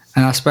channel.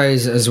 And I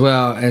suppose as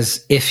well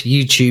as if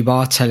YouTube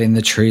are telling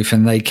the truth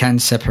and they can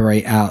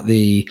separate out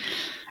the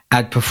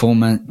ad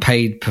performance,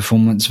 paid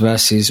performance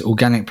versus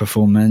organic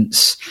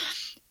performance,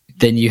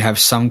 then you have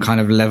some kind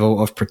of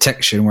level of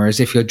protection. Whereas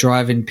if you're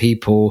driving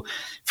people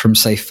from,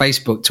 say,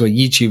 Facebook to a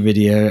YouTube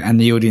video and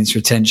the audience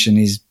retention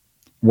is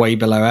way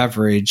below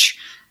average,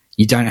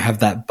 you don't have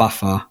that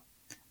buffer.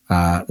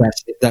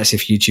 That's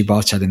if YouTube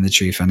are telling the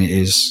truth and it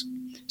is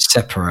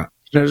separate.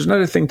 There's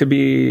another thing to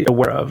be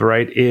aware of,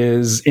 right,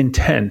 is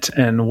intent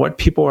and what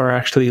people are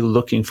actually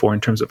looking for in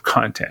terms of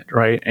content,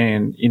 right?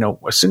 And, you know,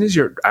 as soon as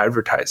you're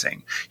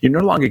advertising, you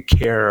no longer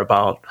care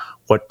about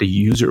what the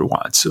user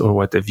wants or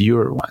what the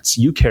viewer wants.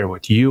 You care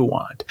what you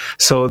want.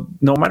 So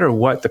no matter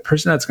what, the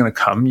person that's going to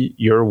come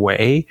your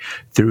way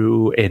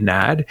through an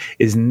ad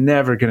is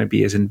never going to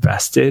be as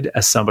invested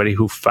as somebody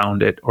who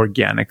found it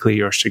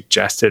organically or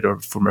suggested or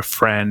from a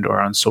friend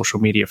or on social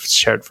media,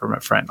 shared from a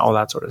friend, all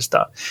that sort of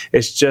stuff.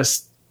 That's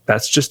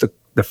just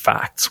the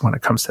facts when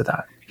it comes to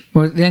that.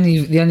 Well, the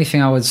only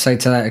thing I would say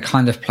to that,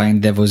 kind of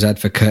playing devil's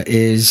advocate,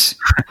 is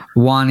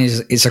one is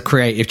it's a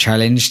creative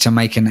challenge to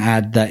make an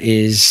ad that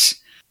is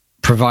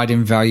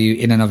providing value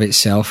in and of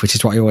itself, which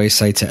is what I always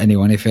say to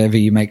anyone. If ever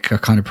you make a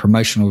kind of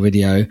promotional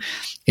video,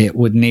 it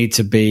would need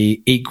to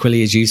be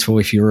equally as useful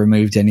if you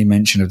removed any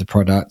mention of the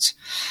product.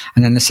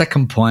 And then the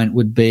second point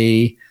would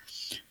be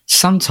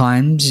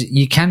sometimes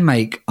you can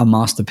make a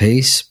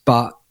masterpiece,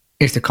 but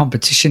if the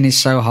competition is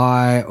so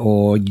high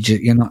or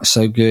you're not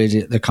so good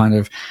at the kind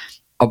of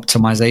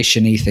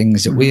optimization-y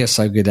things that we are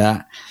so good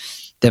at,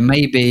 there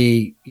may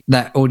be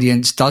that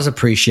audience does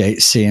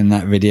appreciate seeing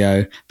that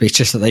video, but it's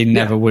just that they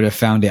never would have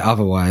found it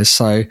otherwise.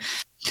 So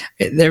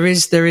there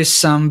is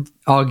some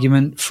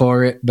argument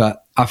for it,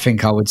 but I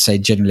think I would say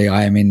generally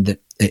I am in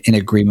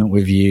agreement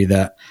with you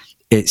that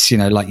it's, you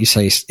know, like you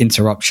say, it's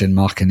interruption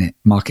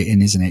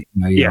marketing, isn't it?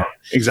 You know,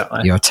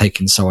 exactly. You're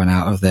taking someone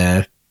out of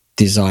their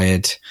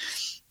desired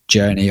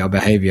journey or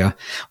behavior.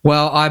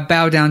 Well, I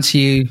bow down to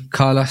you,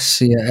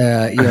 Carlos.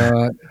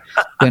 Your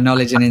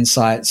knowledge and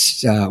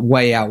insights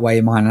way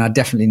outweigh mine, and I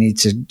definitely need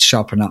to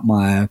sharpen up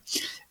my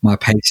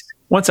pace.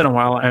 Once in a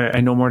while, I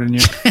know more than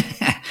you.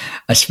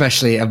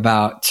 Especially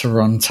about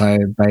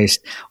Toronto-based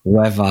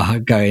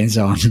weather goings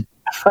on.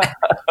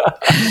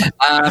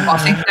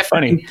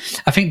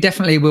 I think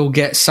definitely we'll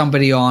get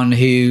somebody on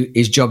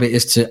whose job it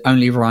is to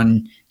only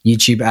run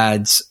YouTube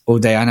ads all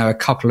day. I know a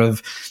couple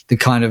of the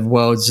kind of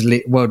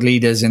world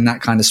leaders in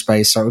that kind of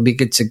space, so it would be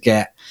good to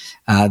get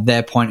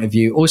their point of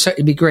view. Also,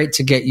 it'd be great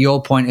to get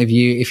your point of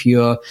view if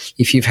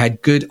you've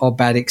had good or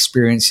bad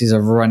experiences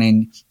of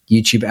running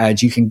YouTube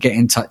ads. You can get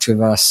in touch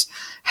with us.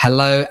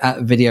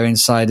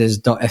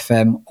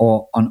 hello@videoinsiders.fm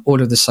or on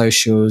all of the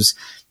socials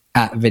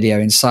at Video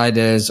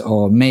Insiders,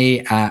 or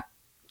me at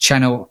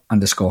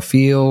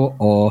channel_feel,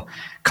 or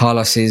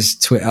Carlos's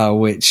Twitter,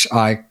 which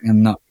I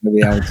am not going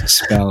to be able to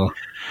spell.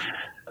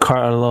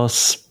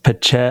 Carlos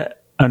Pachet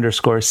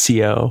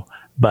 _CO.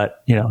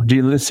 But, you know,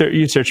 you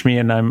search me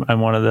and I'm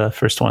one of the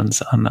first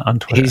ones on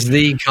Twitter. He's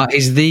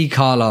the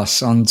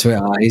Carlos on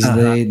Twitter. He's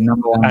the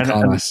number one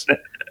Carlos.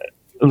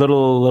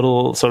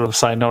 Little sort of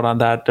side note on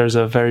that. There's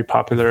a very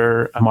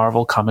popular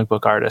Marvel comic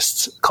book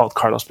artist called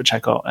Carlos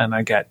Pacheco, and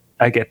I get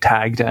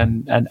tagged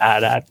and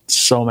ad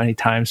so many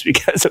times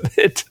because of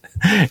it.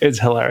 It's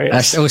hilarious.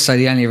 That's also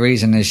the only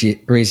reason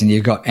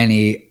you've got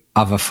any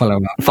other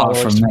follow-up apart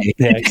from me.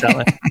 Yeah,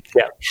 exactly.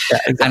 Yeah,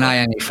 exactly. And I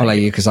only follow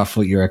you because I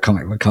thought you were a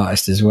comic book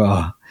artist as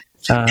well.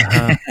 But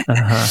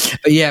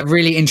yeah,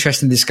 really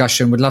interesting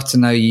discussion. Would love to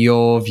know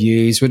your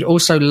views. Would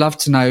also love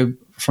to know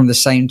from the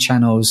same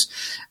channels,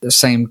 the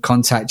same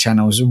contact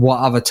channels, what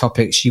other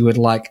topics you would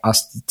like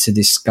us to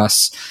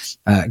discuss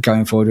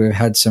going forward. We've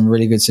had some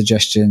really good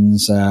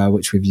suggestions,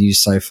 which we've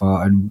used so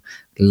far, and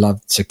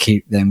love to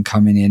keep them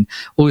coming in.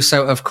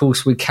 Also, of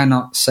course, we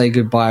cannot say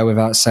goodbye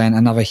without saying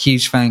another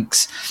huge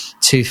thanks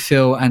to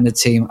Phil and the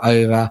team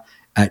over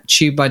at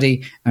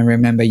TubeBuddy. And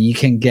remember, you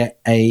can get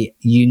a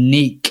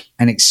unique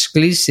and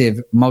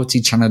exclusive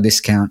multi-channel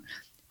discount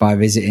by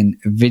visiting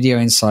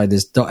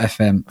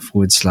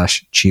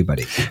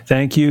videoinsiders.fm/TubeBuddy.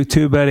 Thank you,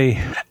 TubeBuddy.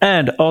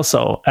 And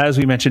also, as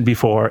we mentioned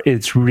before,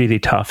 it's really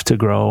tough to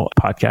grow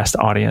a podcast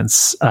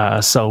audience.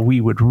 So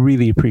we would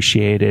really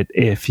appreciate it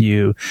if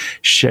you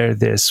share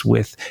this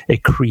with a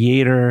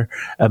creator,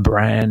 a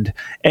brand,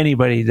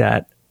 anybody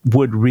that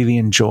would really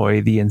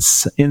enjoy the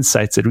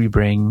insights that we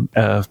bring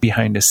of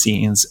behind the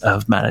scenes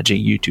of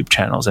managing YouTube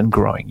channels and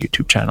growing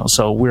YouTube channels.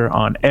 So we're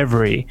on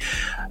every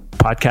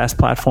podcast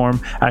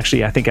platform.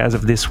 Actually, I think as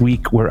of this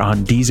week, we're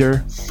on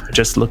Deezer.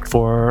 Just look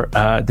for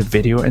the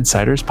Video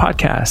Insiders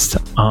podcast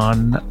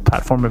on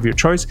platform of your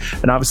choice.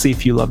 And obviously,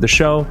 if you love the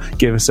show,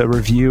 give us a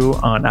review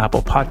on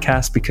Apple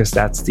Podcasts, because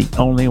that's the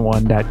only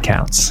one that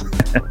counts.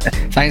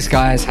 Thanks,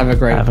 guys. Have a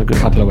good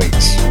couple of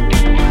weeks.